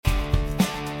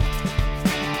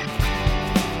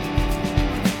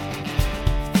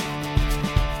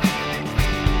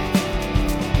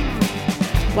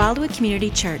Wildwood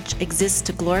Community Church exists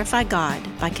to glorify God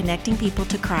by connecting people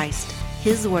to Christ,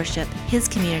 His worship, His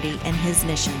community, and His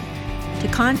mission. To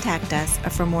contact us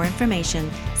or for more information,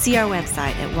 see our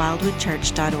website at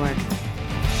wildwoodchurch.org.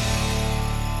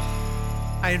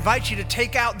 I invite you to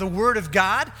take out the Word of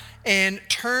God and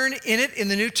turn in it in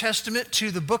the New Testament to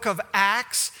the book of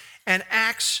Acts and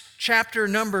Acts chapter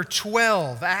number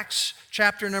 12. Acts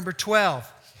chapter number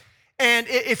 12. And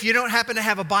if you don't happen to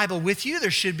have a Bible with you,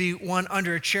 there should be one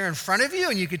under a chair in front of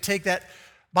you, and you could take that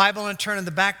Bible and turn in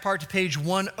the back part to page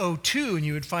 102, and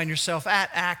you would find yourself at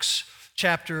Acts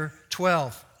chapter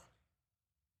 12.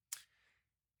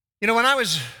 You know, when I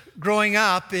was growing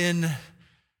up in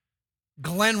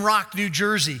Glen Rock, New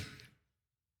Jersey,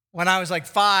 when I was like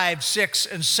 5, 6,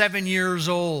 and 7 years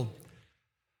old,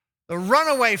 the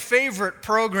runaway favorite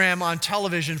program on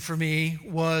television for me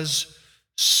was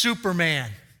Superman.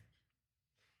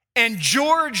 And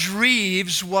George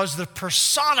Reeves was the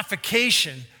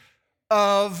personification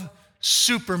of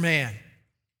Superman.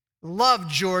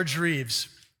 Loved George Reeves.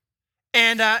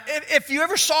 And if you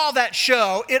ever saw that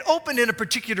show, it opened in a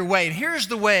particular way. And here's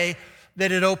the way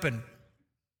that it opened.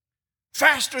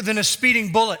 Faster than a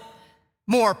speeding bullet,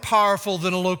 more powerful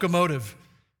than a locomotive,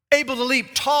 able to leap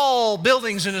tall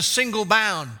buildings in a single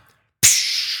bound.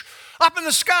 Psh, up in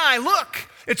the sky, look,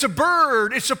 it's a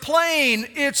bird, it's a plane,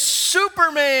 it's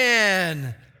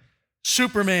Superman.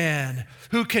 Superman,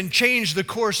 who can change the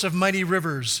course of mighty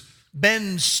rivers,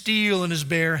 bend steel in his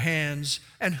bare hands,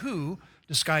 and who,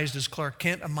 disguised as Clark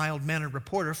Kent, a mild-mannered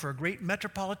reporter for a great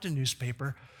metropolitan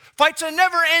newspaper, fights a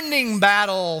never-ending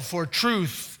battle for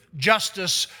truth,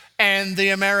 justice, and the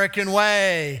American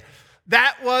way.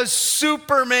 That was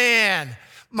Superman,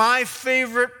 my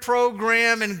favorite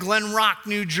program in Glen Rock,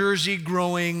 New Jersey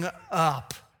growing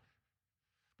up.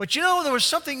 But you know, there was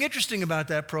something interesting about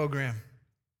that program.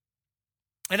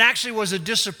 It actually was a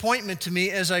disappointment to me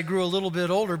as I grew a little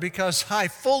bit older because I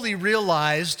fully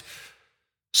realized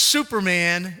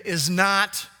Superman is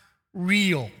not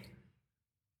real.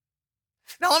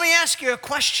 Now, let me ask you a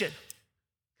question.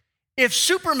 If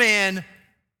Superman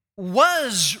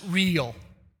was real,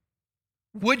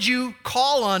 would you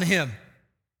call on him?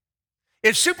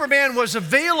 If Superman was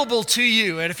available to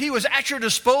you and if he was at your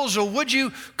disposal, would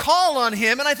you call on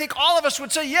him? And I think all of us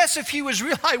would say, yes, if he was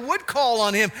real, I would call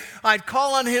on him. I'd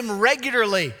call on him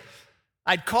regularly.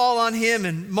 I'd call on him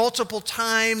in multiple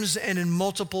times and in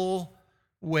multiple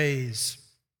ways.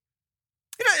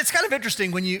 You know, it's kind of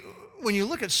interesting when you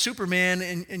look at Superman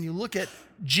and you look at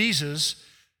Jesus.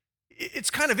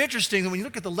 It's kind of interesting that when you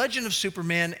look at the legend of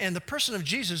Superman and the person of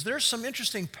Jesus, there's some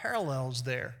interesting parallels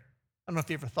there. I don't know if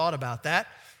you ever thought about that.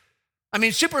 I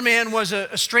mean, Superman was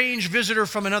a strange visitor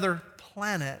from another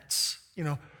planet,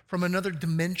 from another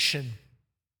dimension.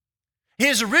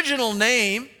 His original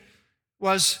name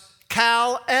was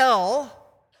Kal-El,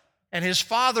 and his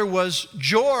father was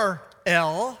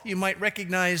Jor-El. You might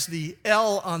recognize the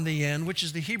El on the end, which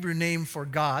is the Hebrew name for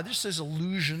God. This is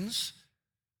allusions.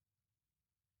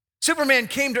 Superman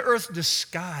came to earth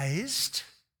disguised.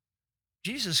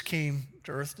 Jesus came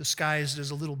to earth disguised as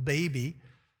a little baby.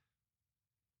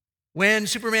 When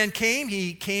Superman came,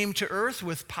 he came to earth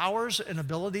with powers and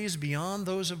abilities beyond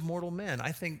those of mortal men.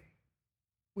 I think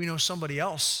we know somebody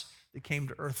else that came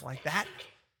to earth like that.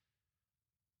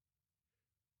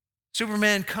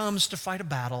 Superman comes to fight a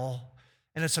battle,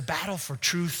 and it's a battle for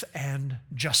truth and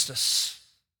justice.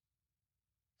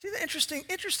 See the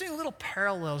interesting little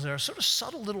parallels there, sort of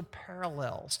subtle little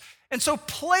parallels. And so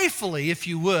playfully, if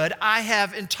you would, I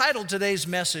have entitled today's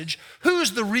message,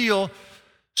 Who's the Real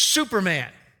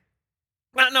Superman?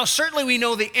 Now, certainly we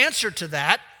know the answer to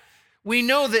that. We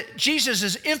know that Jesus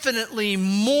is infinitely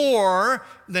more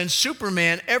than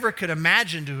Superman ever could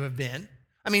imagine to have been.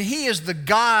 I mean, he is the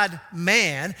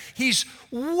God-man. He's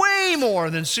way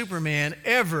more than Superman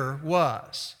ever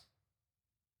was.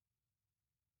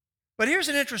 But here's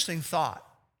an interesting thought.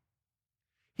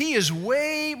 He is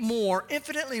way more,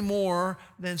 infinitely more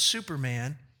than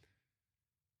Superman.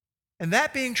 And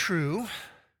that being true,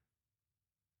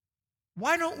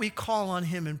 why don't we call on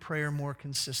him in prayer more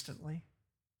consistently?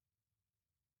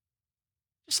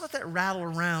 Just let that rattle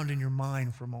around in your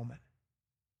mind for a moment.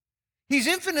 He's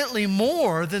infinitely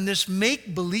more than this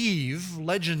make-believe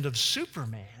legend of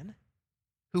Superman,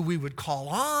 who we would call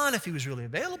on if he was really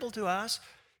available to us.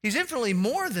 He's infinitely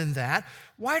more than that.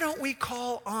 Why don't we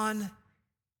call on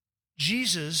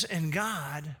Jesus and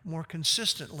God more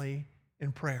consistently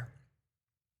in prayer?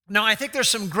 Now, I think there's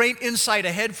some great insight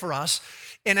ahead for us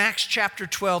in Acts chapter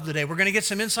 12 today. We're going to get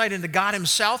some insight into God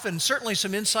himself and certainly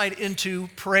some insight into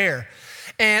prayer.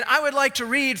 And I would like to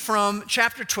read from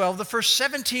chapter 12, the first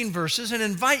 17 verses, and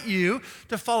invite you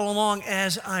to follow along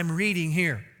as I'm reading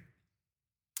here.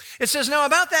 It says, "Now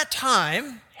about that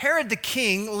time, Herod the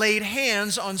king laid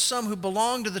hands on some who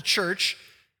belonged to the church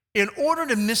in order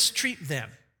to mistreat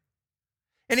them.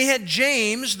 And he had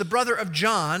James, the brother of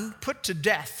John, put to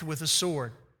death with a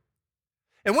sword.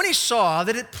 And when he saw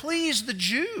that it pleased the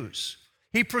Jews,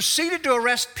 he proceeded to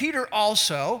arrest Peter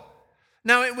also.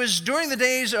 Now it was during the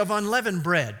days of unleavened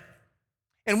bread.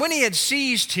 And when he had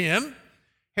seized him,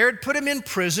 Herod put him in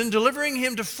prison, delivering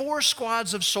him to 4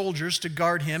 squads of soldiers to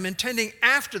guard him, intending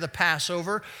after the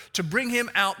Passover to bring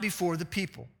him out before the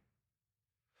people.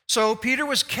 So Peter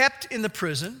was kept in the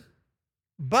prison,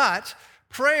 but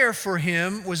prayer for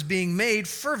him was being made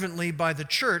fervently by the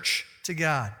church to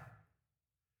God.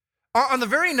 On the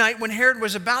very night when Herod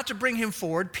was about to bring him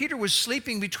forward, Peter was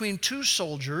sleeping between 2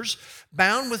 soldiers,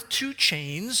 bound with 2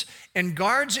 chains, and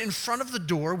guards in front of the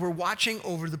door were watching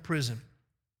over the prison.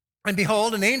 And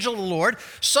behold, an angel of the Lord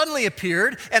suddenly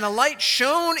appeared, and a light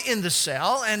shone in the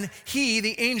cell, and he,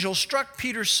 the angel, struck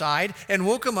Peter's side and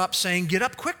woke him up, saying, 'Get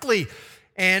up quickly.'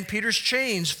 And Peter's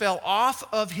chains fell off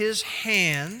of his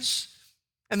hands.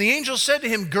 And the angel said to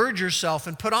him, 'Gird yourself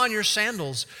and put on your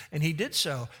sandals.' And he did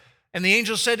so. And the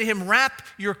angel said to him, 'Wrap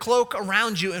your cloak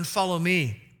around you and follow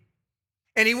me.'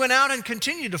 And he went out and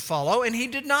continued to follow, and he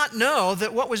did not know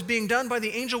that what was being done by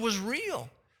the angel was real,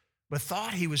 but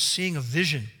thought he was seeing a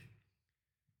vision.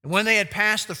 And when they had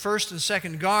passed the first and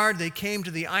second guard, they came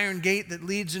to the iron gate that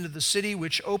leads into the city,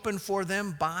 which opened for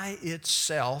them by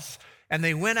itself. And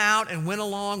they went out and went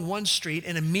along one street,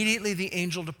 and immediately the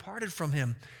angel departed from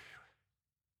him.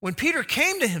 When Peter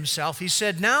came to himself, he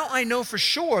said, 'Now I know for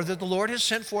sure that the Lord has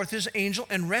sent forth his angel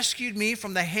and rescued me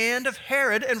from the hand of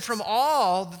Herod and from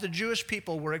all that the Jewish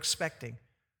people were expecting.'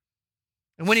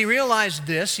 And when he realized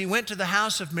this, he went to the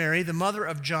house of Mary, the mother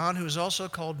of John, who is also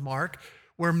called Mark,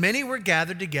 where many were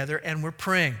gathered together and were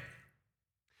praying.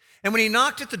 And when he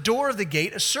knocked at the door of the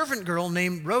gate, a servant girl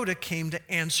named Rhoda came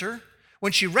to answer.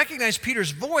 When she recognized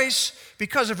Peter's voice,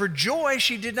 because of her joy,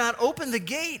 she did not open the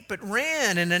gate, but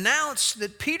ran and announced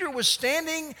that Peter was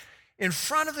standing in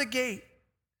front of the gate.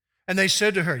 And they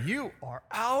said to her, 'You are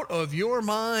out of your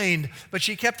mind.' But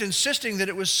she kept insisting that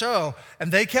it was so.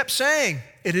 And they kept saying,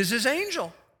 'It is his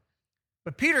angel.'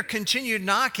 But Peter continued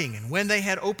knocking, and when they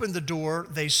had opened the door,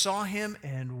 they saw him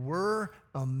and were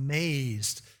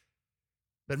amazed.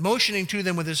 But motioning to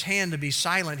them with his hand to be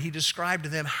silent, he described to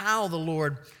them how the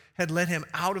Lord had led him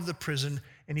out of the prison,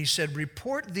 and he said,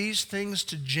 'Report these things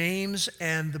to James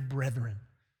and the brethren.'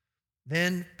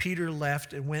 Then Peter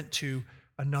left and went to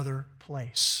another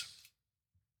place."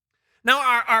 Now,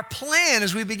 our plan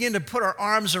as we begin to put our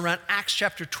arms around Acts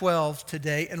chapter 12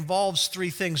 today involves 3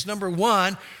 things. Number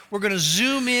 1, we're going to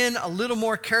zoom in a little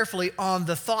more carefully on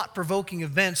the thought-provoking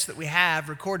events that we have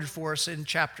recorded for us in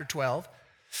chapter 12.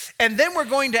 And then we're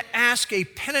going to ask a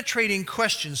penetrating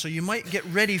question, so you might get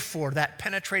ready for that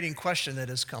penetrating question that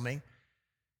is coming.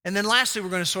 And then lastly, we're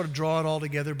going to sort of draw it all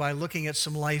together by looking at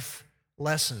some life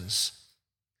lessons.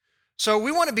 So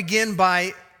we want to begin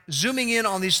by zooming in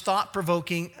on these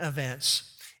thought-provoking events.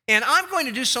 And I'm going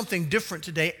to do something different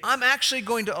today. I'm actually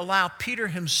going to allow Peter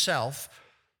himself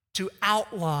to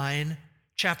outline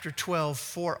chapter 12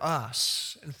 for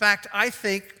us. In fact, I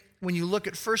think when you look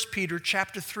at 1 Peter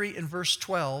chapter 3 and verse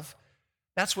 12,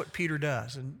 that's what Peter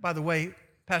does. And by the way,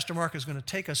 Pastor Mark is going to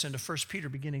take us into 1 Peter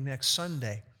beginning next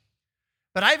Sunday.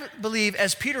 But I believe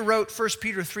as Peter wrote 1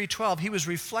 Peter 3:12, he was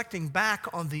reflecting back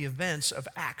on the events of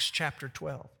Acts chapter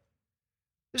 12.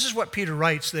 This is what Peter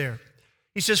writes there.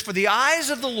 He says, "For the eyes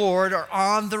of the Lord are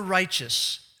on the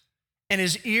righteous, and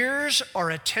his ears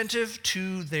are attentive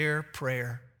to their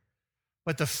prayer.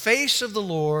 But the face of the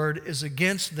Lord is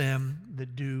against them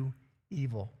that do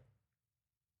evil."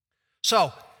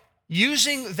 So,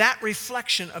 using that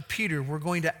reflection of Peter, we're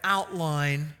going to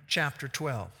outline chapter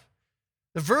 12.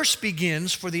 The verse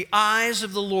begins, "For the eyes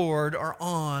of the Lord are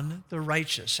on the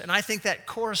righteous." And I think that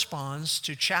corresponds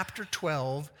to chapter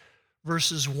 12,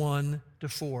 verses 1 to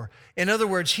 4. In other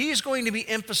words, he is going to be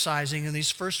emphasizing in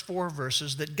these first 4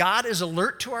 verses that God is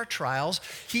alert to our trials.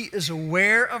 He is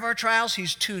aware of our trials.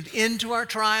 He's tuned into our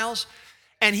trials.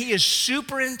 And he is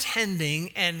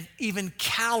superintending and even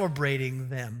calibrating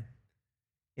them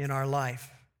in our life.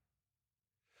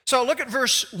 So look at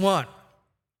verse 1.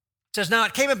 It says, "Now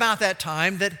it came about that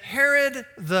time that Herod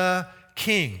the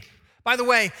king." By the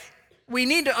way, we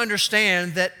need to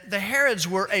understand that the Herods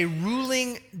were a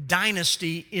ruling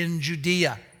dynasty in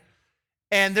Judea.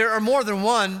 And there are more than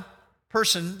one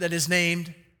person that is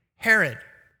named Herod.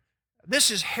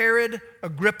 This is Herod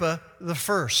Agrippa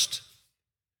I.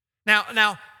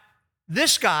 Now,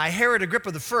 This guy, Herod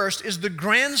Agrippa I, is the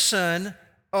grandson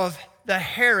of the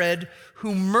Herod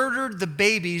who murdered the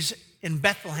babies in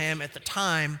Bethlehem at the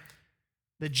time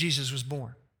that Jesus was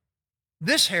born.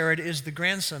 This Herod is the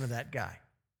grandson of that guy.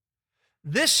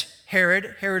 This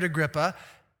Herod, Herod Agrippa,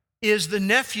 is the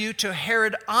nephew to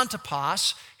Herod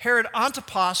Antipas. Herod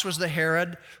Antipas was the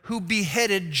Herod who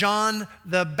beheaded John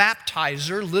the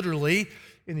Baptizer, literally,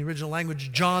 in the original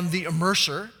language, John the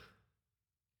Immerser.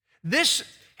 This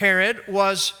Herod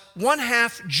was one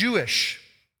half Jewish,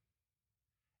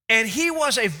 and he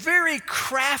was a very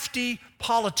crafty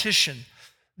politician.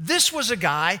 This was a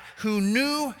guy who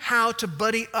knew how to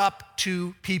buddy up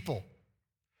to people.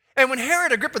 And when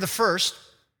Herod Agrippa I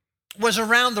was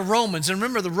around the Romans, and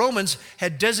remember the Romans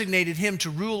had designated him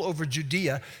to rule over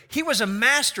Judea, he was a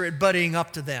master at buddying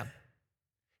up to them.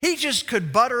 He just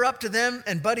could butter up to them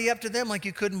and buddy up to them like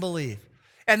you couldn't believe.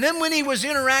 And then when he was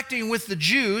interacting with the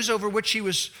Jews over which he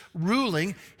was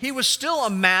ruling, he was still a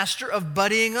master of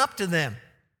buddying up to them.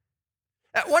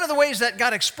 One of the ways that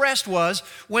got expressed was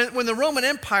when the Roman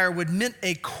Empire would mint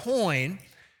a coin,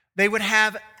 they would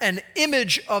have an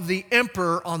image of the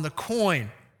emperor on the coin.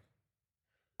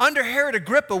 Under Herod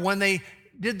Agrippa, when they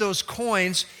did those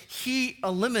coins, he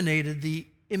eliminated the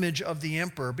image of the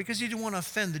emperor because he didn't want to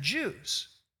offend the Jews.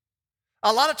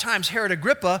 A lot of times Herod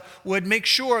Agrippa would make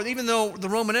sure, even though the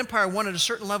Roman Empire wanted a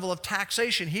certain level of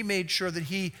taxation, he made sure that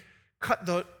he cut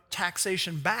the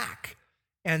taxation back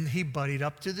and he buddied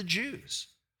up to the Jews.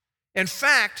 In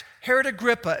fact, Herod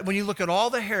Agrippa, when you look at all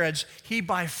the Herods, he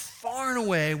by far and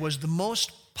away was the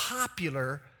most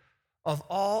popular of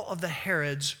all of the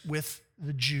Herods with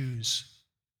the Jews.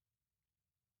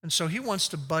 And so he wants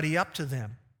to buddy up to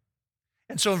them.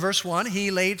 And so in verse 1, he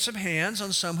laid some hands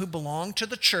on some who belonged to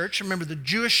the church. Remember, the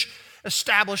Jewish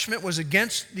establishment was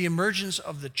against the emergence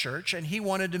of the church, and he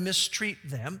wanted to mistreat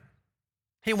them.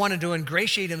 He wanted to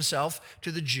ingratiate himself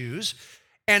to the Jews.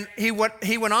 And he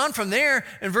went on from there.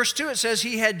 In verse 2, it says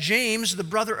he had James, the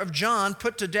brother of John,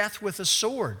 put to death with a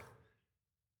sword.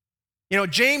 You know,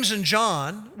 James and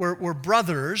John were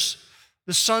brothers,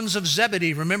 the sons of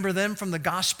Zebedee. Remember them from the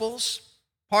Gospels?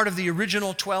 Part of the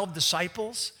original 12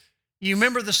 disciples. You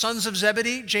remember the sons of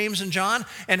Zebedee, James and John,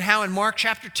 and how in Mark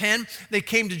chapter 10, they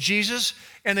came to Jesus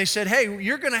and they said, hey,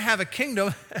 you're going to have a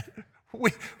kingdom.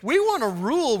 we want to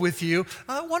rule with you.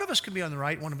 One of us can be on the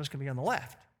right, one of us can be on the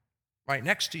left. Right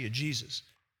next to you, Jesus.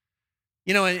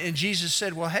 You know, and Jesus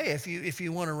said, well, hey, if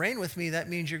you want to reign with me, that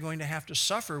means you're going to have to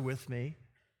suffer with me.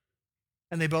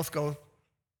 And they both go,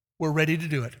 we're ready to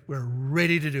do it. We're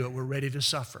ready to do it. We're ready to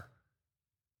suffer.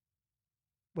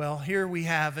 Well, here we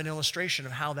have an illustration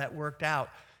of how that worked out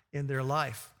in their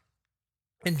life.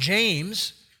 And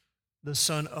James, the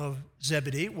son of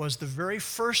Zebedee, was the very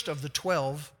first of the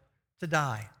 12 to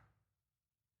die.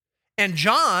 And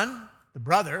John, the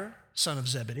brother, son of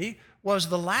Zebedee, was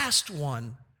the last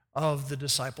one of the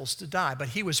disciples to die. But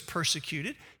he was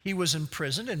persecuted, he was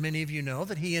imprisoned, and many of you know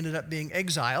that he ended up being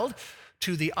exiled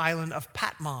to the island of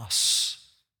Patmos.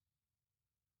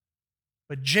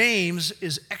 But James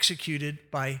is executed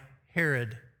by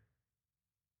Herod.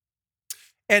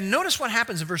 And notice what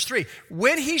happens in verse 3.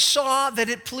 When he saw that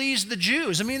it pleased the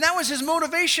Jews, I mean, that was his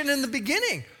motivation in the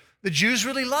beginning. The Jews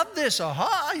really loved this.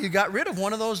 Aha, you got rid of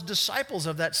one of those disciples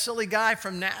of that silly guy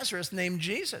from Nazareth named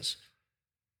Jesus.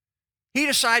 He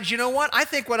decides, you know what? I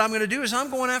think what I'm going to do is I'm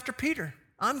going after Peter.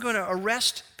 I'm going to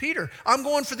arrest Peter. I'm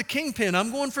going for the kingpin.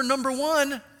 I'm going for number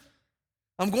one.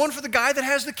 I'm going for the guy that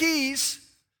has the keys.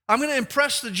 I'm going to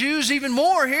impress the Jews even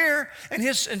more here. And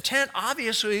his intent,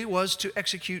 obviously, was to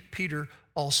execute Peter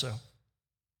also.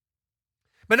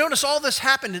 But notice all this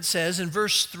happened, it says in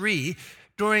verse 3,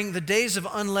 during the days of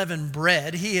unleavened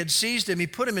bread. He had seized him, he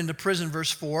put him into prison,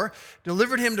 verse 4,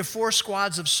 delivered him to 4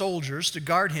 squads of soldiers to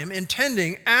guard him,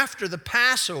 intending after the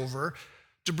Passover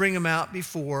to bring him out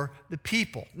before the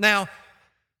people. Now,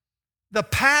 the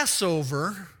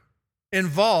Passover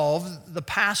involved the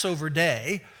Passover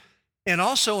day, and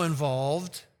also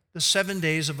involved the 7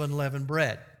 days of unleavened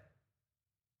bread.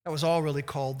 That was all really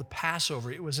called the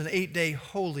Passover. It was an 8-day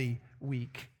holy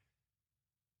week.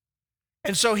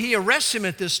 And so he arrests him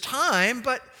at this time,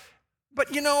 but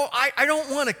you know, I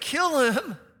don't want to kill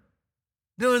him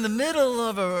during the middle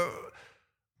of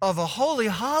a holy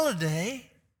holiday.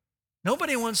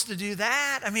 Nobody wants to do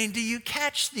that. I mean, do you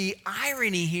catch the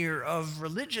irony here of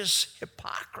religious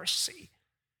hypocrisy?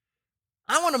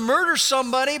 I want to murder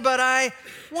somebody, but I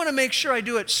want to make sure I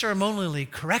do it ceremonially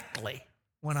correctly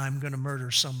when I'm going to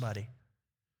murder somebody.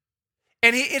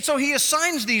 And so he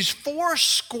assigns these 4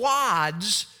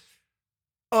 squads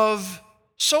of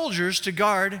soldiers to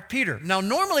guard Peter. Now,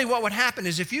 normally what would happen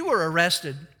is if you were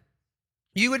arrested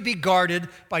you would be guarded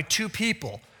by two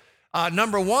people.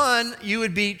 Number one, you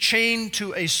would be chained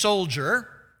to a soldier.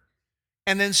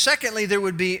 And then secondly, there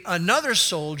would be another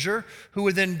soldier who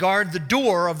would then guard the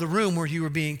door of the room where you were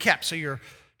being kept. So you're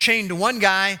chained to one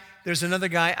guy, there's another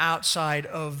guy outside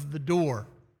of the door.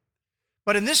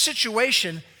 But in this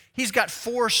situation, he's got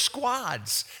 4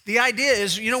 squads. The idea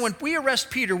is, when we arrest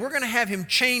Peter, we're going to have him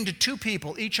chained to 2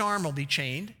 people. Each arm will be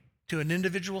chained to an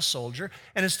individual soldier.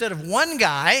 And instead of one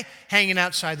guy hanging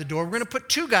outside the door, we're going to put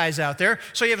 2 guys out there.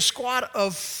 So you have a squad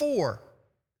of 4.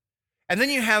 And then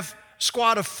you have a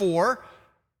squad of 4.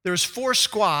 There's 4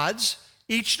 squads,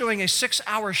 each doing a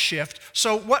 6-hour shift.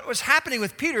 So what was happening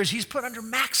with Peter is he's put under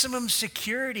maximum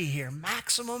security here,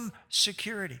 maximum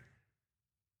security.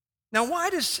 Now,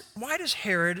 why does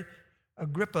Herod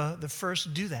Agrippa I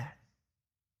do that?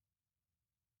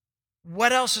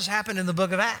 What else has happened in the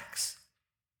book of Acts?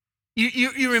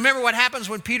 You remember what happens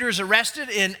when Peter is arrested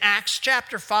in Acts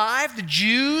chapter 5? The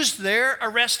Jews there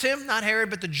arrest him, not Herod,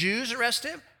 but the Jews arrest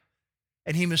him.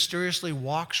 And he mysteriously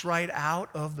walks right out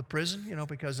of the prison,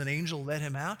 because an angel let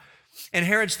him out. And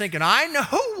Herod's thinking, I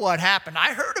know what happened.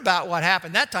 I heard about what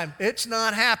happened that time. It's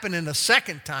not happening the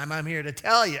second time, I'm here to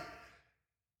tell you.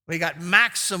 We got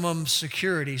maximum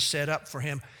security set up for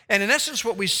him. And in essence,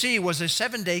 what we see was a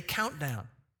 7-day countdown.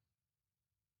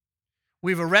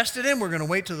 We've arrested him. We're going to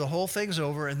wait till the whole thing's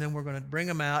over, and then we're going to bring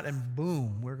him out, and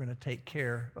boom, we're going to take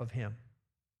care of him.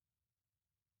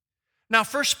 Now,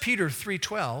 1 Peter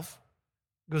 3:12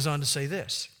 goes on to say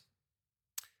this.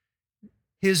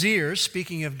 His ears,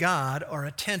 speaking of God, are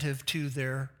attentive to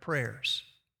their prayers.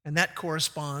 And that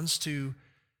corresponds to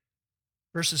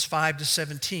verses 5 to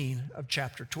 17 of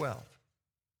chapter 12.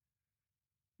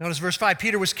 Notice verse 5,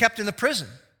 Peter was kept in the prison,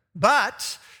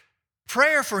 but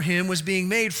prayer for him was being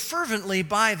made fervently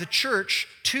by the church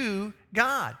to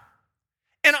God.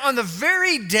 And on the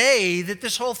very day that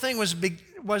this whole thing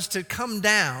was to come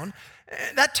down,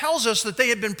 that tells us that they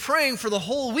had been praying for the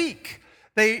whole week.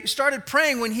 They started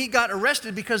praying when he got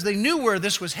arrested because they knew where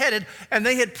this was headed, and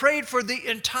they had prayed for the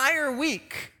entire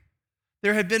week.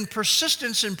 There had been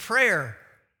persistence in prayer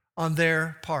on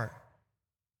their part.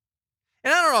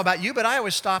 And I don't know about you, but I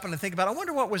always stop and think about, I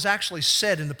wonder what was actually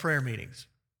said in the prayer meetings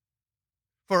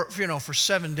for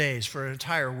 7 days, for an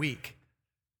entire week.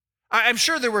 I'm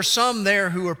sure there were some there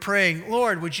who were praying,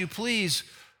 Lord, would you please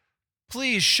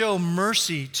show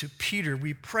mercy to Peter.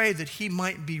 We pray that he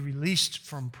might be released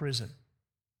from prison.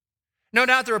 No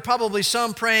doubt there were probably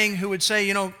some praying who would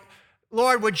say,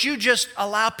 Lord, would you just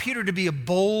allow Peter to be a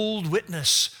bold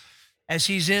witness as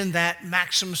he's in that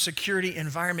maximum security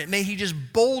environment? May he just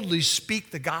boldly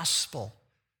speak the gospel.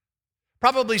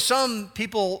 Probably some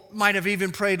people might have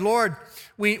even prayed, Lord,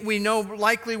 we know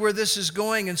likely where this is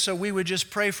going, and so we would just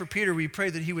pray for Peter. We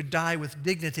pray that he would die with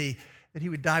dignity,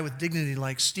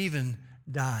 like Stephen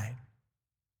died.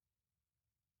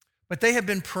 But they have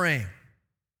been praying.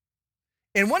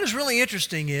 And what is really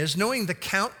interesting is, knowing the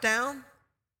countdown,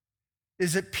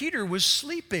 is that Peter was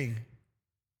sleeping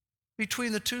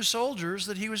between the 2 soldiers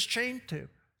that he was chained to.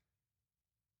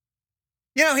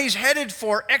 He's headed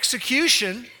for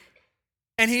execution,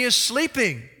 and he is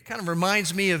sleeping. It kind of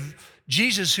reminds me of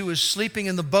Jesus, who was sleeping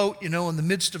in the boat, in the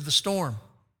midst of the storm.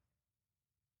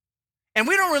 And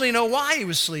we don't really know why he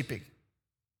was sleeping.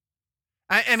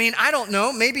 I don't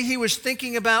know. Maybe he was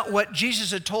thinking about what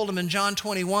Jesus had told him in John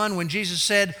 21 when Jesus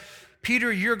said,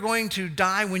 Peter, you're going to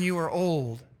die when you are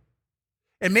old.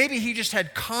 And maybe he just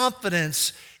had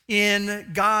confidence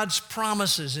in God's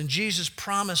promises and Jesus'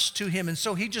 promise to him. And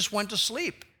so he just went to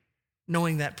sleep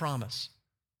knowing that promise.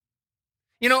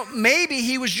 Maybe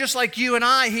he was just like you and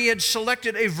I. He had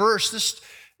selected a verse.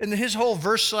 And his whole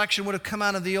verse selection would have come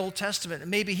out of the Old Testament.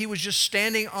 And maybe he was just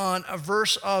standing on a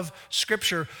verse of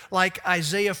Scripture like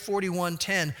Isaiah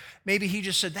 41:10. Maybe he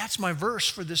just said, that's my verse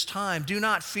for this time. Do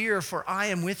not fear, for I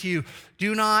am with you.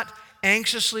 Do not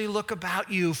anxiously look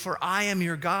about you, for I am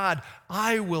your God.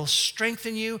 I will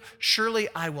strengthen you. Surely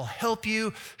I will help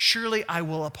you. Surely I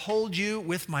will uphold you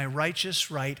with my righteous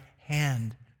right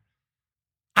hand.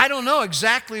 I don't know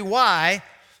exactly why,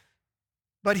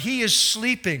 but he is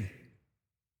sleeping.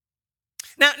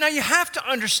 Now you have to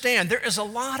understand, there is a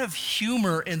lot of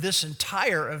humor in this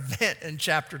entire event in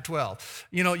chapter 12.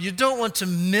 You don't want to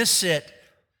miss it.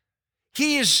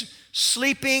 He is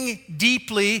sleeping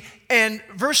deeply, and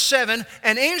verse 7,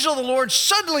 an angel of the Lord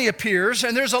suddenly appears,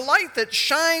 and there's a light that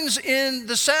shines in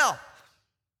the cell.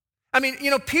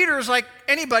 Peter is like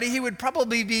anybody. He would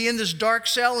probably be in this dark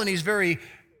cell, and he's very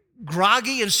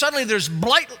groggy, and suddenly there's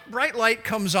bright light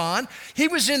comes on. He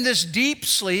was in this deep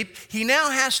sleep. He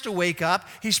now has to wake up.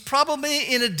 He's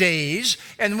probably in a daze,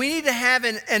 and we need to have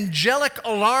an angelic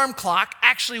alarm clock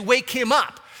actually wake him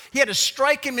up. He had to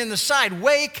strike him in the side.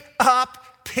 Wake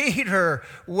up, Peter,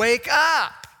 wake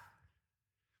up.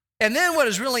 And then what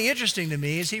is really interesting to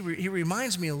me is he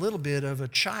reminds me a little bit of a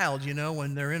child,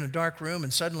 when they're in a dark room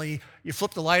and suddenly you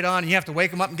flip the light on and you have to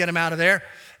wake him up and get him out of there.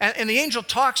 And the angel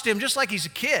talks to him just like he's a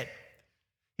kid.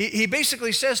 He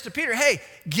basically says to Peter, hey,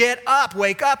 get up,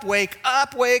 wake up, wake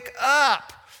up, wake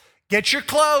up. Get your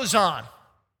clothes on.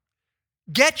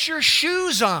 Get your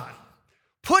shoes on.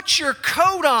 Put your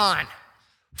coat on.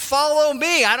 Follow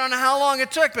me. I don't know how long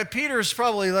it took, but Peter's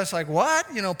probably less like, what?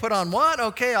 Put on what?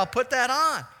 Okay, I'll put that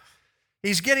on.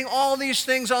 He's getting all these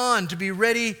things on to be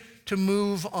ready to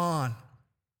move on.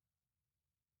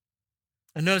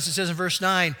 And notice it says in verse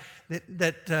 9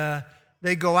 that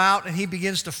they go out and he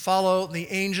begins to follow the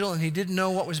angel, and he didn't know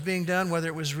what was being done, whether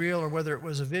it was real or whether it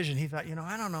was a vision. He thought,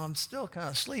 I don't know, I'm still kind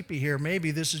of sleepy here.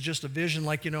 Maybe this is just a vision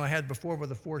like, I had before with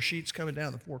the four sheets coming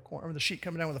down the four corners, or the sheet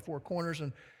coming down with the four corners,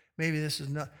 and maybe this is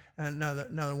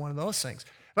another one of those things.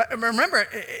 But remember,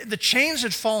 the chains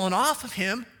had fallen off of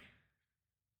him.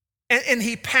 And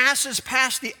he passes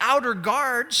past the outer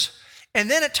guards. And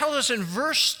then it tells us in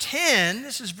verse 10,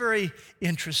 this is very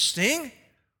interesting.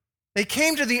 They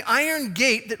came to the iron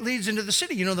gate that leads into the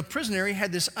city. The prison area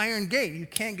had this iron gate. You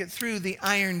can't get through the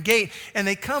iron gate. And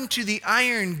they come to the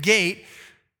iron gate,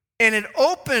 and it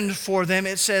opened for them,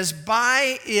 it says,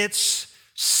 by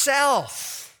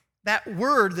itself. That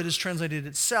word that is translated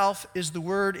itself is the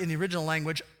word in the original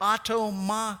language,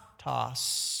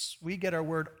 automatos. We get our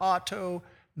word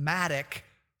automatic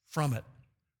from it.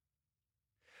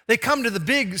 They come to the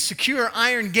big secure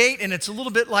iron gate, and it's a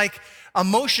little bit like a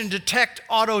motion detect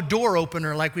auto door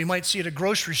opener like we might see at a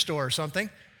grocery store or something.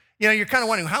 You're kind of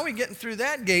wondering, how are we getting through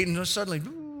that gate? And suddenly,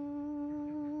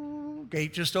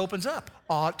 gate just opens up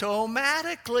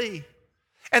automatically.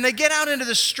 And they get out into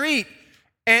the street,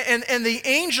 and the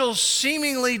angel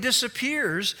seemingly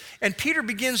disappears, and Peter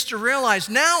begins to realize,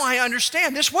 now I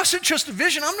understand. This wasn't just a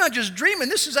vision. I'm not just dreaming.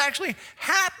 This is actually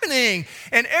happening.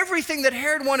 And everything that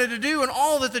Herod wanted to do and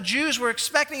all that the Jews were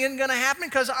expecting isn't going to happen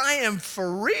because I am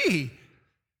free.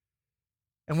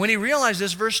 And when he realized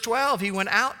this, verse 12, he went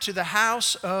out to the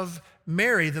house of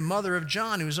Mary, the mother of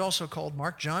John, who is also called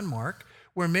Mark, John Mark,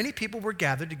 where many people were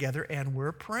gathered together and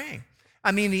were praying.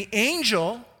 The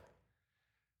angel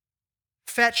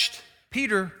fetched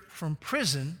Peter from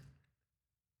prison,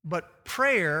 but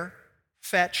prayer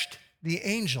fetched the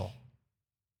angel.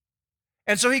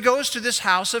 And so he goes to this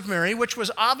house of Mary, which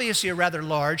was obviously a rather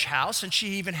large house, and she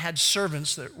even had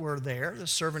servants that were there. The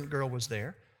servant girl was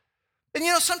there. And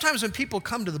sometimes when people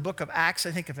come to the book of Acts,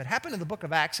 I think if it happened in the book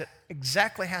of Acts, it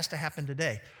exactly has to happen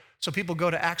today. So people go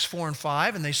to Acts 4 and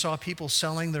 5, and they saw people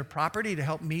selling their property to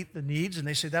help meet the needs, and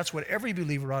they say that's what every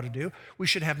believer ought to do. We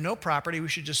should have no property. We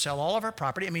should just sell all of our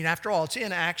property. After all, it's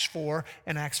in Acts 4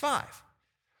 and Acts 5.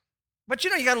 But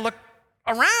you got to look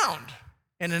around.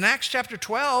 And in Acts chapter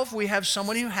 12, we have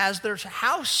someone who has their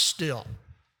house still.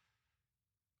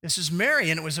 This is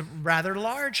Mary, and it was a rather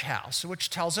large house,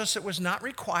 which tells us it was not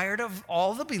required of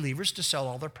all the believers to sell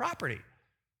all their property.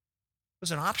 It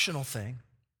was an optional thing.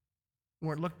 You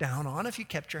weren't looked down on if you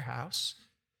kept your house.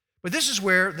 But this is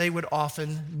where they would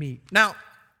often meet. Now,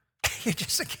 you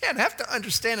just, again, have to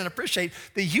understand and appreciate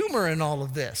the humor in all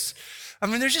of this.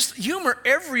 There's just humor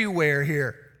everywhere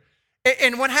here.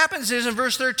 And what happens is in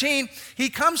verse 13, he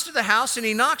comes to the house and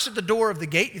he knocks at the door of the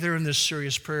gate. They're in this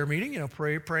serious prayer meeting,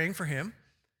 praying for him.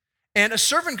 And a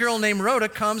servant girl named Rhoda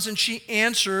comes and she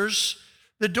answers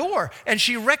the door. And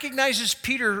she recognizes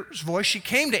Peter's voice. She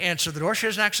came to answer the door. She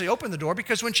doesn't actually open the door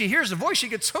because when she hears the voice, she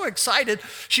gets so excited.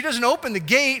 She doesn't open the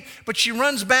gate, but she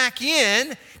runs back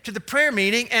in to the prayer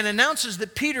meeting and announces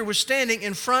that Peter was standing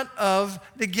in front of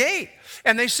the gate.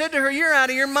 And they said to her, "You're out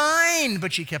of your mind."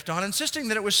 But she kept on insisting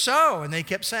that it was so. And they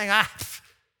kept saying,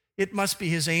 it must be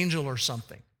his angel or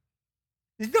something.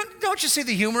 Don't you see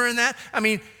the humor in that?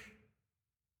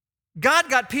 God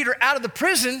got Peter out of the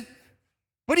prison,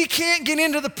 but he can't get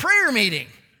into the prayer meeting.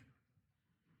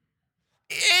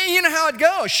 You know how it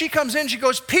goes. She comes in, she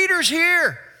goes, "Peter's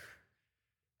here."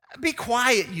 Be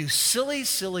quiet, you silly,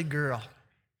 silly girl.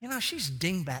 She's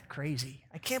dingbat crazy.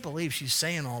 I can't believe she's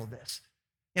saying all of this.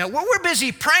 We're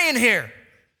busy praying here.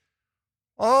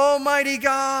 Almighty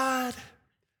God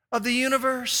of the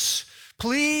universe,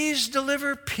 please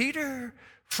deliver Peter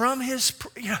from his,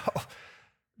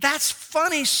 that's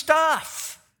funny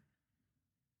stuff.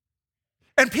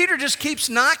 And Peter just keeps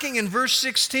knocking in verse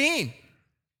 16.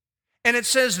 And it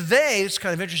says it's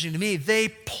kind of interesting to me, they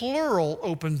plural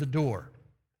opened the door.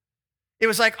 It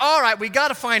was like, all right, we got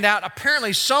to find out.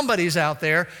 Apparently somebody's out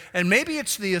there, and maybe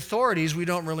it's the authorities, we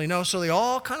don't really know. So they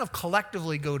all kind of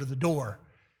collectively go to the door.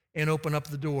 and open up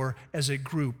the door as a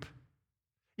group.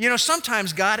 You know,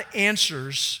 sometimes God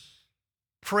answers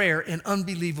prayer in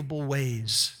unbelievable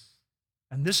ways,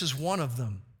 and this is one of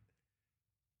them.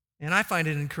 And I find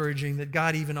it encouraging that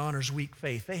God even honors weak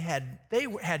faith. They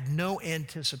had no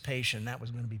anticipation that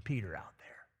was going to be Peter out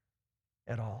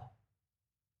there at all.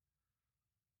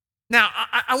 Now,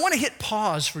 I want to hit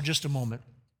pause for just a moment,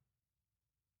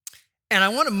 and I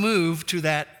want to move to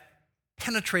that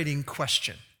penetrating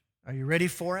question. Are you ready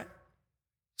for it?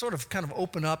 Sort of kind of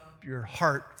open up your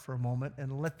heart for a moment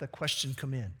and let the question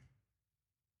come in.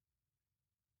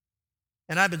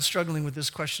 And I've been struggling with this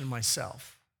question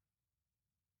myself.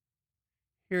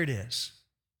 Here it is.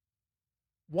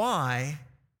 Why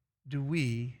do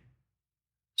we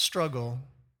struggle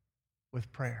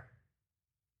with prayer?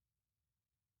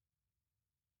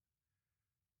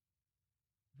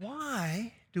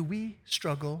 Why do we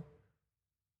struggle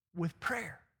with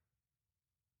prayer?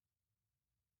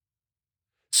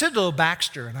 Sidlow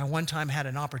Baxter, and I one time had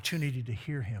an opportunity to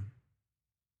hear him,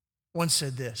 once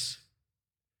said this: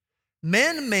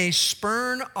 men may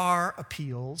spurn our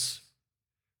appeals,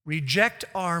 reject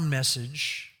our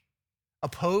message,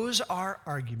 oppose our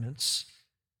arguments,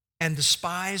 and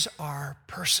despise our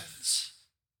persons,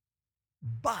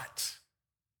 but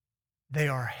they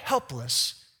are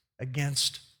helpless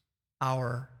against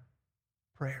our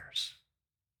prayers.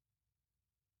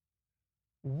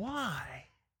 Why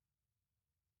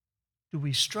do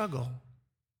we struggle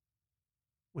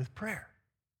with prayer?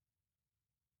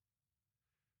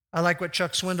 I like what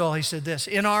Chuck Swindoll, he said this: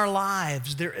 in our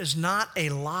lives, there is not a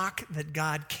lock that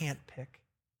God can't pick.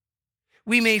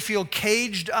 We may feel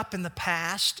caged up in the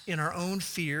past, in our own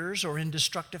fears or in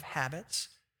destructive habits,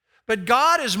 but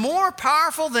God is more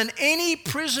powerful than any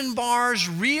prison bars,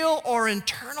 real or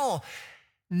internal.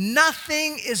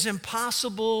 Nothing is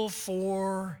impossible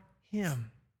for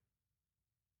Him.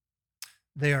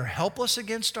 They are helpless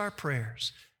against our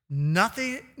prayers.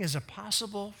 Nothing is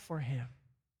impossible for Him.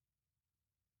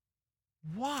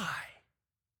 Why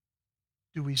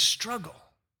do we struggle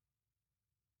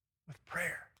with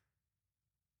prayer?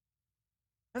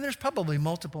 And there's probably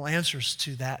multiple answers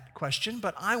to that question,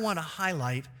 but I want to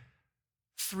highlight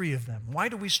 3 of them. Why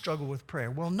do we struggle with prayer?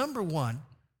 Well, number one,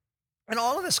 and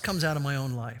all of this comes out of my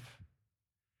own life.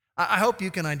 I hope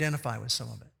you can identify with some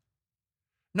of it.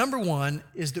 Number one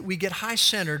is that we get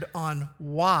high-centered on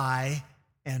why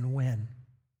and when.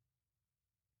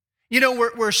 You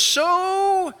know, we're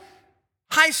so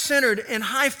high-centered and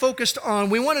high-focused on,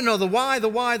 we want to know the why, the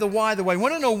why, the why, the why. We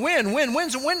want to know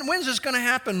when's this going to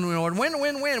happen, Lord?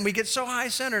 When? We get so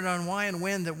high-centered on why and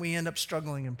when that we end up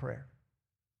struggling in prayer.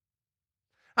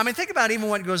 I mean, think about even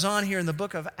what goes on here in the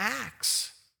book of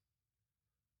Acts.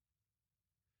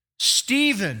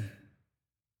 Stephen,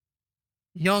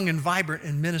 young and vibrant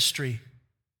in ministry,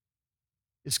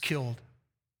 is killed.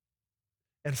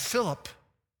 And Philip,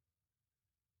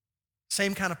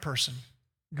 same kind of person,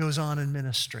 goes on in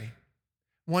ministry.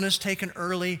 One is taken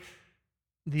early,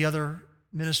 the other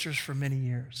ministers for many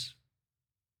years.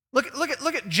 Look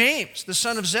at James, the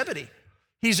son of Zebedee.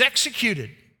 He's executed,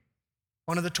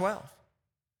 one of the 12.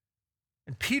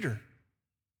 And Peter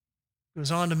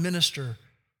goes on to minister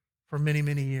for many,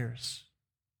 many years.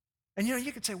 And you know,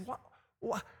 you could say,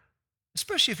 what?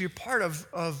 Especially if you're part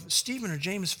of Stephen or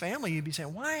James' family, you'd be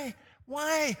saying, why?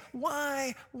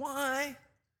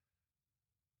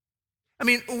 I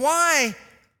mean, why,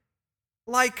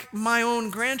 like my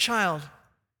own grandchild,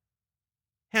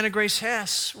 Hannah Grace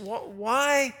Hess,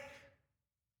 why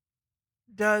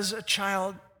does a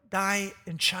child die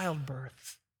in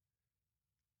childbirth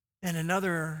and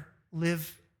another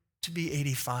live to be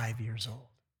 85 years old?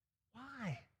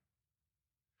 Why?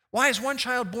 Why is one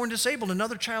child born disabled,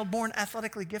 another child born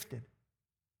athletically gifted?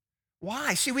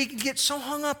 Why? See, we can get so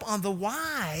hung up on the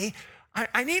why.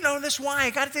 I need to know this why. I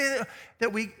got to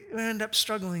that we end up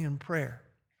struggling in prayer.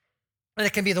 And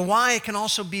it can be the why, it can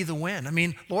also be the when. I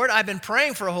mean, Lord, I've been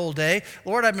praying for a whole day.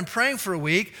 Lord, I've been praying for a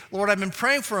week. Lord, I've been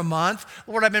praying for a month.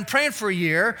 Lord, I've been praying for a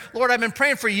year. Lord, I've been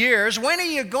praying for years. When are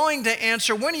you going to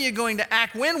answer? When are you going to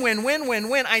act? When?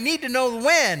 I need to know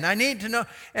when. I need to know.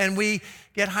 And we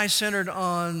get high-centered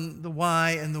on the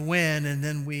why and the when, and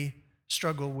then we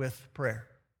struggle with prayer.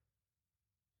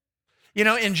 You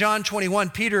know, in John 21,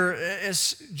 Peter,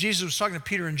 as Jesus was talking to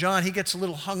Peter and John, he gets a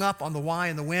little hung up on the why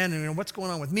and the when, and what's going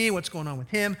on with me, what's going on with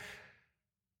him.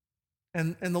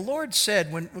 And the Lord said,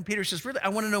 when Peter says, really, I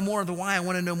want to know more of the why, I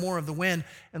want to know more of the when,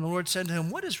 and the Lord said to him,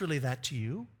 what is really that to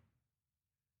you?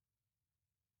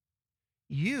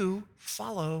 You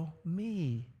follow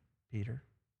me, Peter.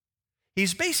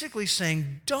 He's basically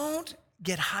saying, don't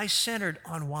get high-centered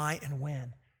on why and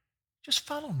when. Just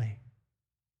follow me.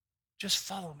 Just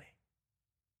follow me.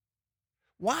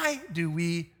 Why do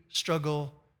we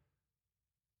struggle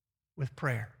with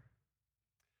prayer?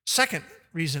 Second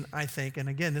reason, I think, and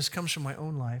again, this comes from my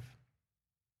own life,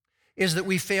 is that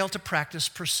we fail to practice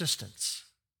persistence.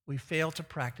 We fail to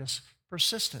practice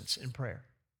persistence in prayer.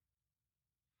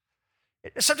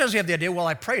 Sometimes we have the idea, well,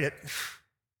 I prayed it.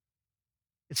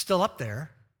 It's still up there.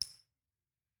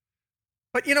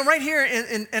 But right here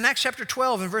in Acts chapter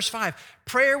 12 and verse 5,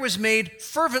 prayer was made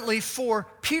fervently for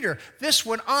Peter. This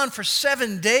went on for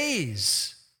 7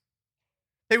 days.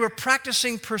 They were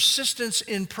practicing persistence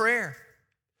in prayer.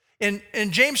 In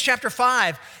James chapter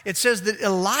 5, it says that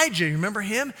Elijah, you remember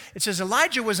him? It says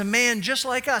Elijah was a man just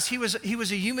like us. He was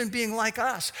a human being like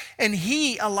us. And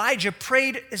Elijah,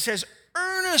 prayed, it says,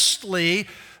 earnestly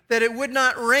that it would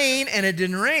not rain, and it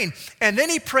didn't rain. And then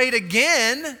he prayed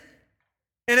again,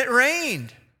 and it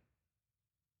rained.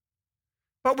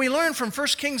 But we learn from 1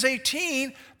 Kings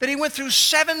 18 that he went through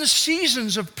 7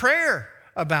 seasons of prayer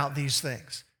about these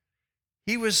things.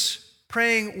 He was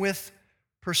praying with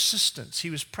persistence. He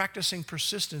was practicing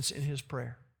persistence in his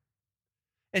prayer.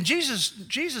 And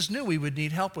Jesus knew we would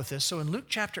need help with this. So in Luke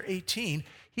chapter 18,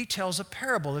 he tells a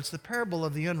parable. It's the parable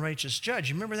of the unrighteous judge.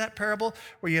 You remember that parable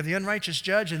where you have the unrighteous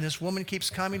judge and this woman keeps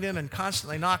coming to him and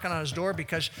constantly knocking on his door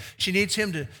because she needs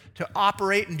him to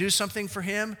operate and do something for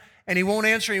him, and he won't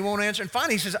answer. And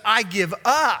finally he says, I give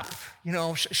up.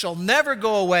 She'll never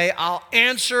go away. I'll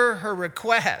answer her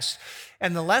request.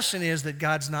 And the lesson is that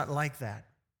God's not like that.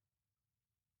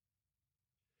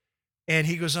 And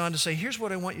he goes on to say, here's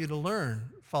what I want you to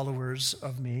learn, followers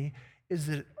of me, is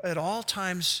that at all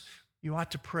times you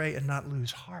ought to pray and not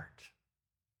lose heart.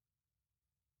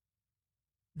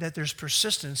 That there's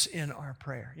persistence in our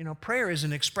prayer. Prayer is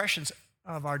an expression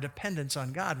of our dependence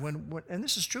on God. And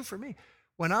this is true for me.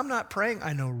 When I'm not praying,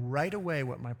 I know right away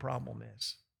what my problem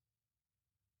is.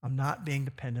 I'm not being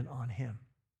dependent on him.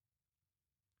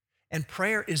 And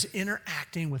prayer is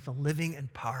interacting with the living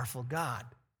and powerful God.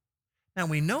 Now,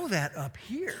 we know that up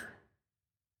here,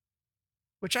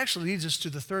 which actually leads us to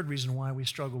the third reason why we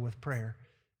struggle with prayer,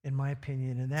 in my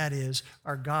opinion, and that is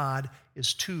our God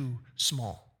is too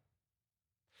small.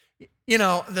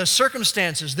 The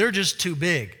circumstances, they're just too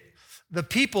big. The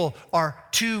people are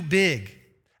too big.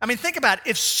 I mean, think about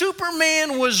it. If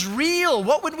Superman was real,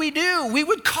 what would we do? We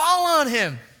would call on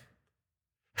him.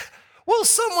 Well,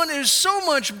 someone who's so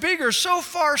much bigger, so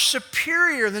far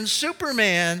superior than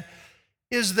Superman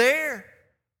is there.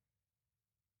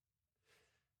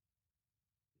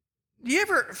 Do you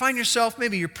ever find yourself,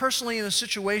 maybe you're personally in a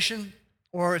situation,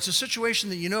 or it's a situation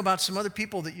that you know about some other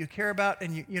people that you care about,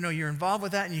 and you're involved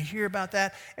with that, and you hear about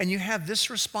that, and you have this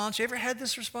response? You ever had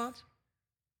this response?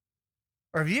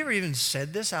 Or have you ever even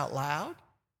said this out loud?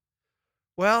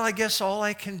 Well, I guess all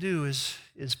I can do is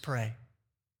pray.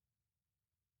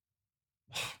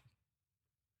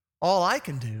 All I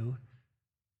can do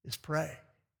is pray.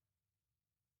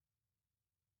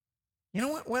 You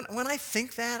know what? When I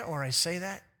think that or I say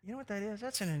that, you know what that is?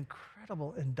 That's an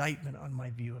incredible indictment on my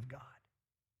view of God.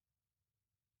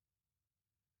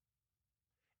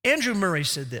 Andrew Murray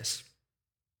said this: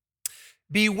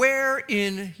 beware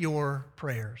in your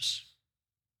prayers,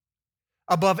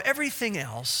 above everything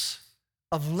else,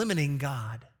 of limiting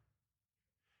God,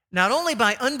 not only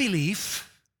by unbelief,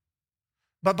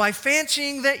 but by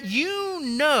fancying that you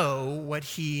know what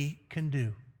he can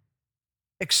do.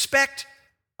 Expect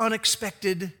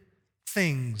unexpected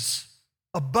things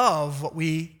above what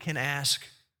we can ask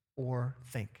or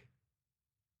think.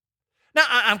 Now,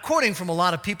 I'm quoting from a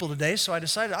lot of people today, so I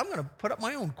decided I'm going to put up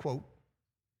my own quote,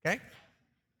 okay?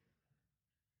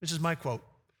 This is my quote.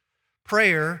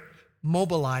 Prayer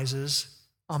mobilizes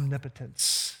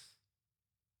omnipotence.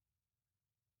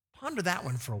 Ponder that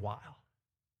one for a while.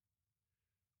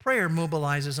 Prayer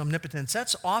mobilizes omnipotence.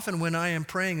 That's often when I am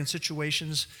praying in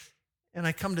situations and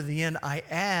I come to the end, I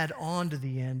add on to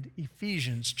the end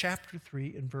Ephesians chapter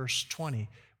 3 and verse 20,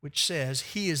 which says,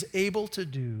 he is able to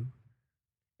do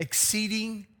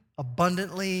exceeding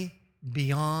abundantly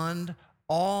beyond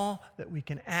all that we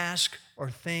can ask or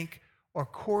think,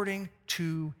 according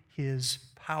to his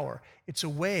power. It's a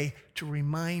way to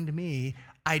remind me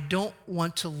I don't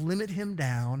want to limit him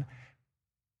down.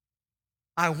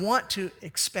 I want to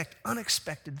expect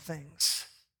unexpected things.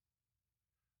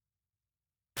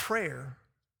 Prayer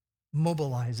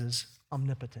mobilizes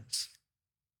omnipotence.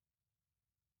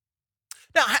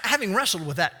 Now, having wrestled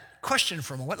with that question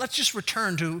for a moment, let's just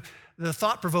return to the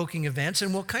thought-provoking events,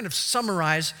 and we'll kind of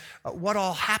summarize what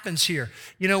all happens here.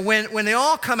 When they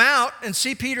all come out and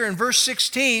see Peter in verse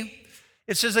 16,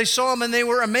 It says they saw him and they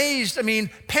were amazed. I mean,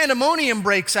 pandemonium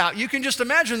breaks out. You can just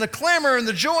imagine the clamor and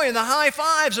the joy and the high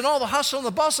fives and all the hustle and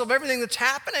the bustle of everything that's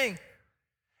happening.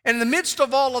 And in the midst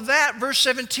of all of that, verse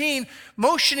 17,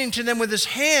 motioning to them with his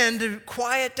hand to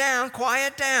quiet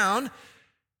down,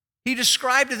 he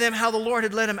described to them how the Lord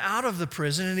had led him out of the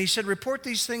prison. And he said, report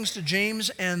these things to James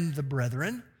and the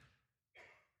brethren.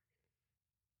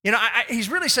 You know, he's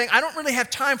really saying, I don't really have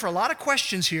time for a lot of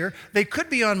questions here. They could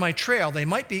be on my trail. They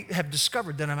might have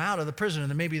discovered that I'm out of the prison,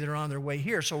 and maybe they're on their way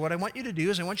here. So what I want you to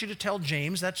do is I want you to tell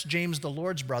James, that's James the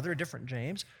Lord's brother, a different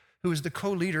James, who is the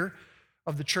co-leader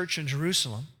of the church in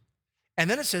Jerusalem. And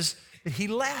then it says that he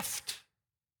left.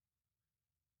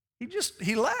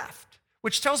 He left,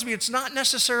 which tells me it's not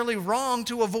necessarily wrong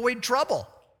to avoid trouble.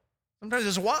 Sometimes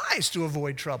it's wise to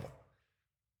avoid trouble.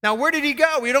 Now, where did he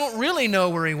go? We don't really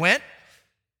know where he went.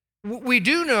 We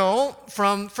do know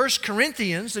from 1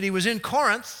 Corinthians that he was in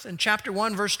Corinth in chapter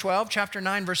 1, verse 12, chapter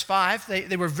 9, verse 5.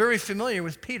 They were very familiar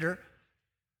with Peter.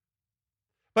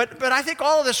 But I think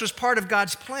all of this was part of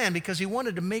God's plan because he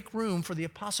wanted to make room for the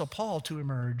Apostle Paul to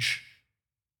emerge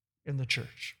in the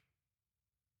church.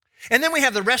 And then we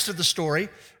have the rest of the story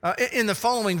in the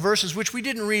following verses, which we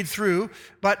didn't read through.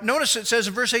 But notice it says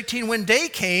in verse 18, when day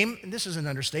came, and this is an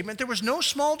understatement, there was no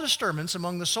small disturbance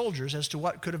among the soldiers as to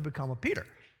what could have become of Peter.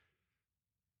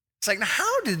 It's like, now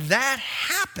how did that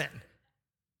happen?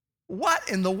 What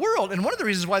in the world? And one of the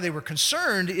reasons why they were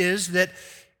concerned is that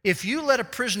if you let a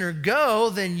prisoner go,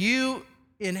 then you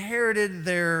inherited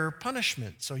their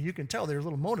punishment. So you can tell they're a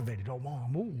little motivated. Oh, whoa,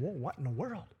 what in the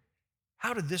world?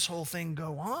 How did this whole thing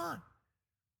go on?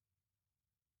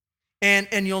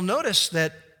 And you'll notice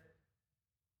that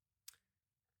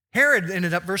Herod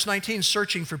ended up, verse 19,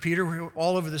 searching for Peter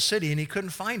all over the city, and he couldn't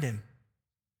find him.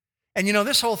 And you know,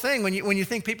 this whole thing, when you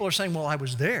think people are saying, well, I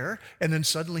was there, and then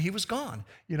suddenly he was gone.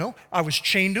 You know, I was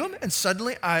chained to him, and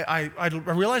suddenly I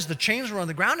realized the chains were on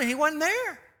the ground, and he wasn't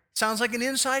there. Sounds like an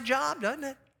inside job, doesn't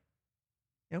it?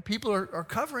 You know, people are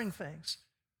covering things.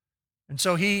 And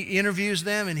so he interviews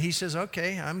them, and he says,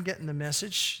 okay, I'm getting the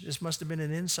message. This must have been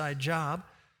an inside job.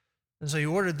 And so he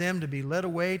ordered them to be led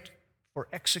away for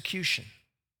execution.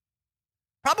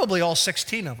 Probably all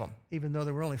 16 of them, even though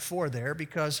there were only 4 there,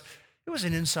 because it was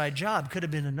an inside job. Could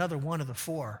have been another one of the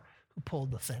 4 who pulled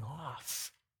the thing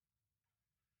off.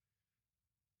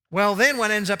 Well, then what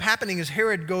ends up happening is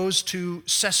Herod goes to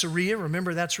Caesarea.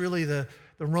 Remember, that's really the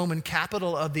Roman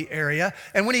capital of the area.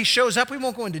 And when he shows up, we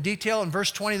won't go into detail. In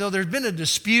verse 20, though, there's been a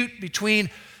dispute between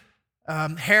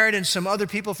Herod and some other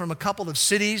people from a couple of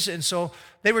cities. And so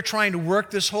they were trying to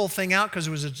work this whole thing out because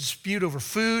it was a dispute over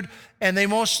food. And they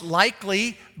most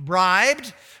likely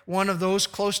bribed one of those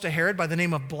close to Herod by the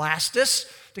name of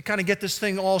Blastus to kind of get this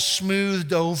thing all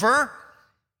smoothed over.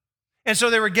 And so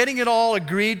they were getting it all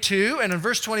agreed to. And in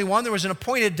verse 21, there was an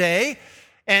appointed day,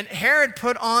 and Herod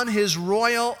put on his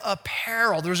royal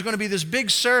apparel. There was going to be this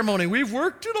big ceremony. We've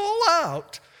worked it all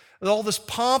out. With all this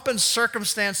pomp and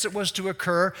circumstance that was to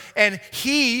occur, and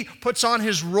he puts on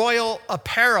his royal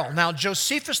apparel. Now,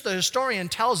 Josephus, the historian,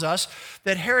 tells us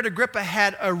that Herod Agrippa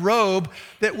had a robe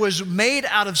that was made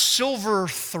out of silver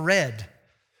thread.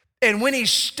 And when he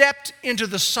stepped into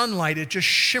the sunlight, it just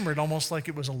shimmered almost like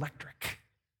it was electric.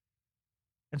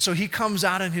 And so he comes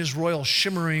out in his royal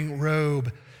shimmering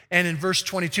robe. And in verse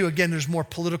 22, again, there's more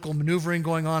political maneuvering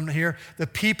going on here. The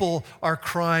people are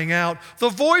crying out, the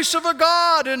voice of a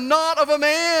God and not of a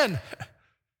man.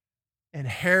 And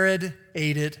Herod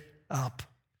ate it up.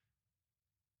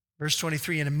 Verse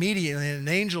 23, and immediately an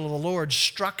angel of the Lord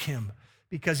struck him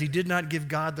because he did not give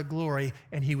God the glory,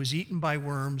 and he was eaten by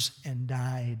worms and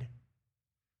died.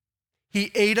 He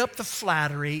ate up the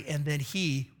flattery, and then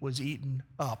he was eaten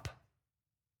up.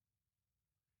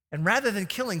 And rather than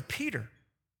killing Peter,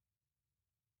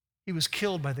 he was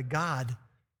killed by the God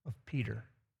of Peter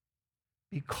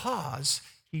because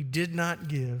he did not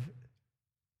give,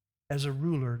 as a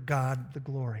ruler, God the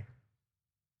glory.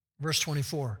 Verse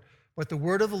 24, but the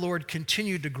word of the Lord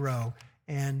continued to grow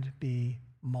and be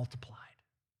multiplied.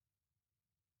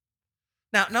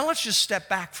 Now let's just step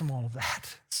back from all of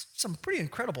that. It's some pretty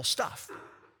incredible stuff.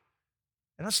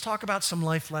 And let's talk about some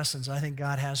life lessons I think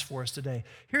God has for us today.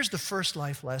 Here's the first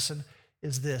life lesson,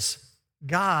 is this: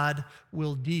 God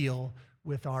will deal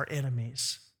with our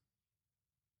enemies.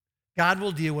 God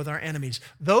will deal with our enemies.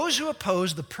 Those who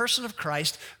oppose the person of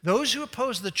Christ, those who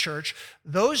oppose the church,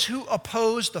 those who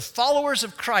oppose the followers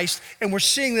of Christ, and we're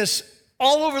seeing this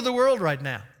all over the world right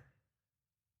now.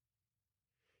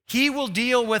 He will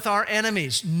deal with our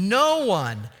enemies. No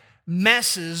one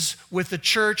messes with the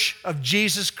church of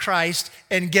Jesus Christ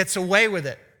and gets away with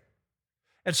it.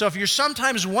 And so if you're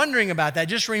sometimes wondering about that,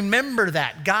 just remember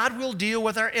that. God will deal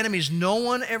with our enemies. No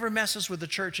one ever messes with the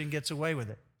church and gets away with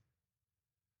it.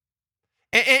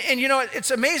 And you know,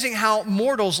 it's amazing how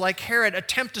mortals like Herod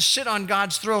attempt to sit on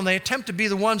God's throne. They attempt to be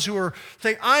the ones who are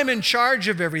saying, I'm in charge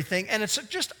of everything. And it's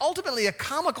just ultimately a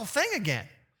comical thing again.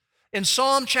 In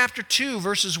Psalm chapter 2,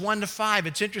 verses 1 to 5,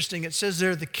 it's interesting. It says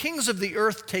there, the kings of the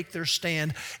earth take their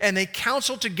stand, and they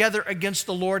counsel together against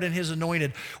the Lord and his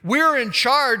anointed. We're in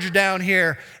charge down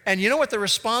here. And you know what the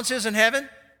response is in heaven?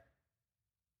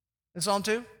 In Psalm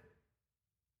 2?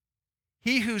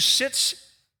 He who sits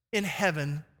in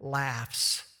heaven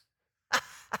laughs.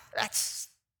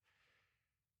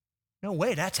 No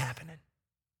way that's happening.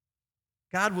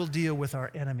 God will deal with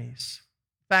our enemies.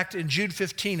 In fact, in Jude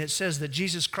 15, it says that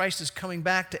Jesus Christ is coming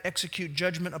back to execute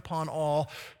judgment upon all,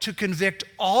 to convict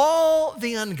all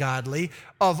the ungodly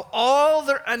of all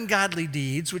their ungodly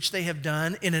deeds, which they have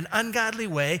done in an ungodly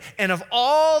way, and of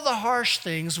all the harsh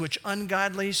things which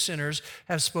ungodly sinners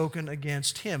have spoken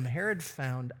against him. Herod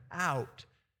found out,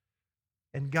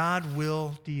 and God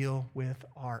will deal with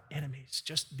our enemies.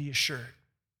 Just be assured.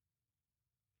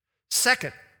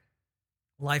 Second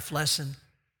life lesson.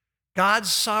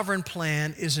 God's sovereign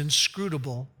plan is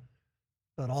inscrutable,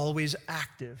 but always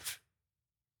active.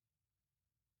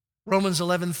 Romans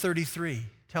 11:33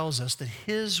 tells us that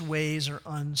his ways are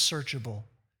unsearchable.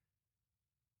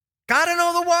 Got to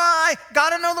know the why, got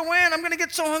to know the when. I'm going to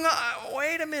get so hung up.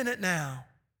 Wait a minute now.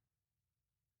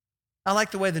 I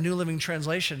like the way the New Living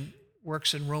Translation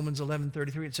works in Romans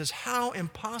 11:33. It says, how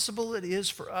impossible it is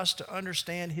for us to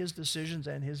understand his decisions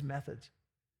and his methods.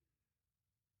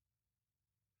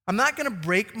 I'm not going to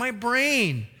break my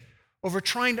brain over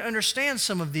trying to understand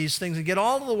some of these things and get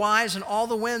all the whys and all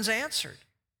the whens answered.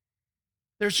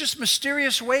 There's just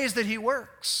mysterious ways that he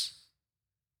works.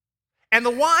 And the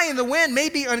why and the when may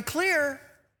be unclear,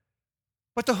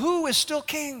 but the who is still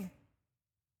king.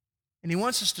 And he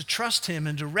wants us to trust him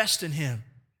and to rest in him.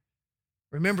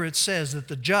 Remember, it says that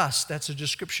the just, that's a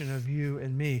description of you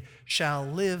and me, shall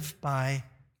live by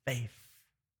faith.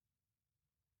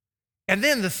 And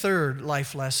then the third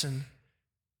life lesson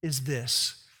is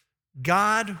this: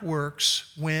 God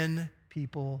works when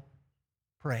people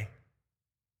pray.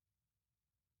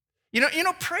 You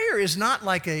know, prayer is not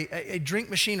like a drink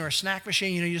machine or a snack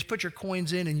machine. You know, you just put your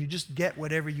coins in and you just get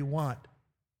whatever you want.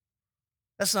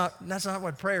 That's not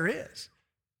what prayer is.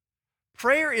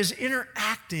 Prayer is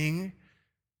interacting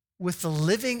with the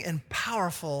living and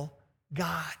powerful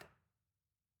God.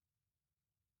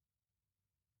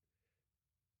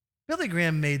 Billy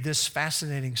Graham made this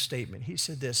fascinating statement. He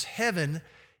said this: heaven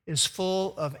is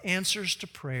full of answers to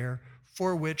prayer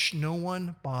for which no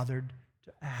one bothered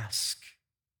to ask.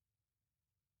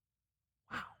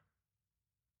 Wow.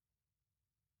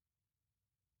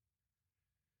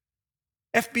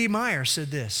 F.B. Meyer said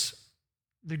this: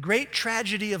 the great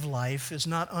tragedy of life is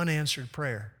not unanswered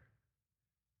prayer,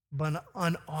 but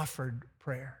unoffered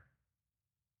prayer.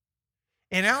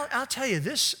 And I'll tell you,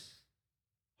 this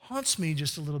haunts me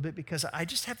just a little bit, because I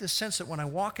just have this sense that when I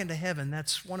walk into heaven,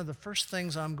 that's one of the first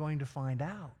things I'm going to find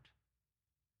out.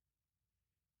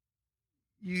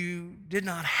 You did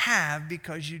not have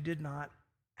because you did not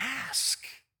ask.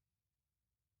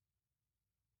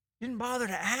 You didn't bother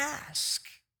to ask.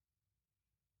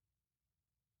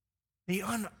 The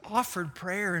unoffered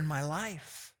prayer in my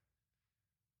life.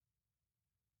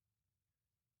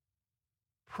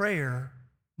 Prayer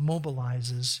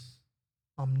mobilizes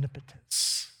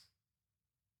omnipotence.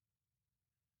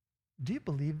 Do you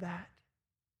believe that?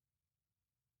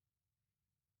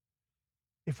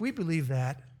 If we believe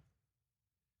that,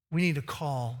 we need to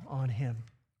call on him.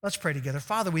 Let's pray together.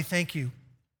 Father, we thank you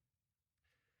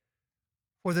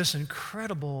for this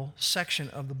incredible section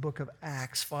of the book of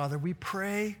Acts. Father, we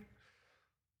pray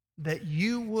that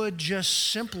you would just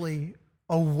simply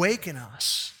awaken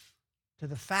us to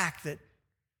the fact that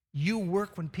you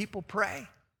work when people pray.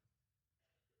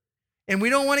 And we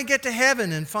don't want to get to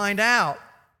heaven and find out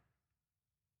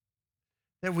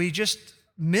that we just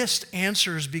missed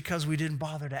answers because we didn't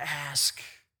bother to ask.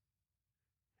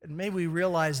 And may we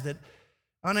realize that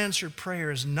unanswered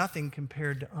prayer is nothing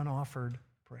compared to unoffered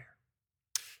prayer.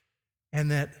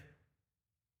 And that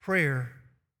prayer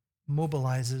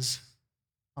mobilizes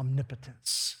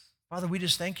omnipotence. Father, we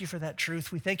just thank you for that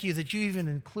truth. We thank you that you even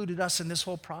included us in this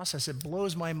whole process. It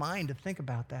blows my mind to think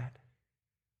about that.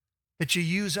 That you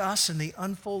use us in the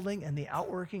unfolding and the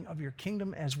outworking of your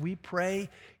kingdom. As we pray,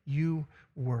 you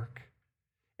work.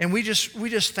 And we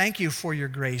just thank you for your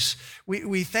grace.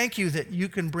 We thank you that you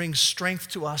can bring strength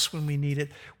to us when we need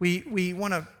it. We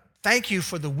want to thank you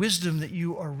for the wisdom that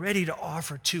you are ready to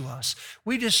offer to us.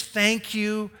 We just thank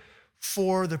you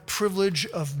for the privilege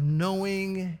of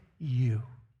knowing you.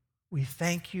 We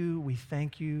thank you, we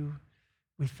thank you,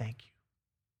 we thank you.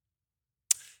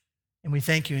 And we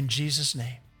thank you in Jesus'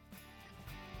 name.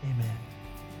 Amen.